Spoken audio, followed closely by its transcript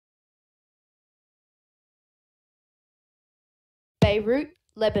Beirut,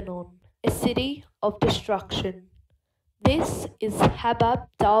 Lebanon, a city of destruction. This is Habab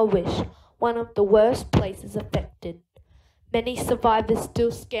Darwish, one of the worst places affected. Many survivors still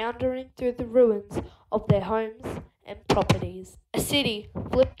scoundering through the ruins of their homes and properties. A city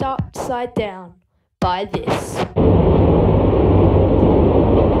flipped upside down by this.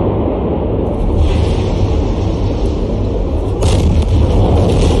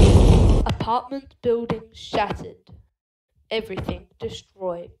 Apartment buildings shattered. Everything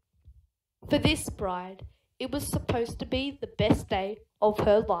destroyed. For this bride, it was supposed to be the best day of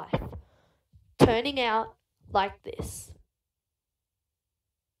her life, turning out like this.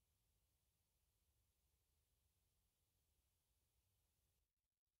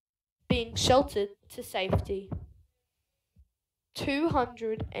 Being sheltered to safety.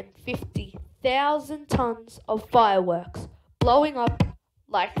 250,000 tons of fireworks blowing up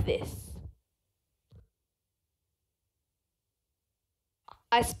like this.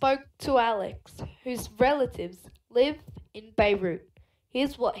 I spoke to Alex, whose relatives live in Beirut.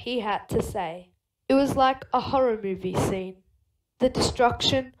 Here's what he had to say. It was like a horror movie scene. The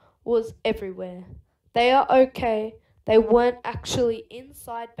destruction was everywhere. They are okay. They weren't actually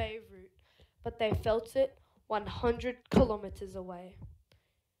inside Beirut, but they felt it 100 kilometers away.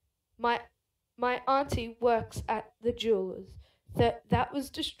 My auntie works at the jewelers. That was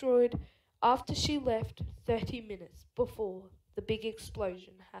destroyed after she left 30 minutes before the big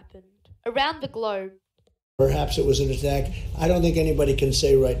explosion happened. Around the globe, perhaps it was an attack. I don't think anybody can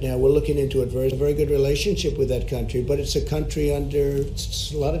say right now. We're looking into it. Very good relationship with that country, but it's a country under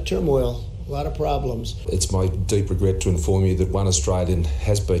a lot of turmoil, a lot of problems. It's my deep regret to inform you that one Australian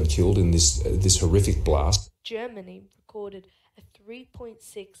has been killed in this horrific blast. Germany recorded a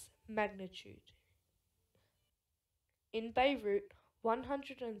 3.6 magnitude. In Beirut,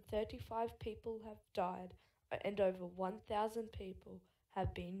 135 people have died and over 1,000 people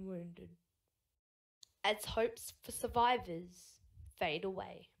have been wounded. As hopes for survivors fade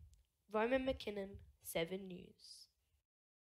away. Roman McKinnon, 7 News.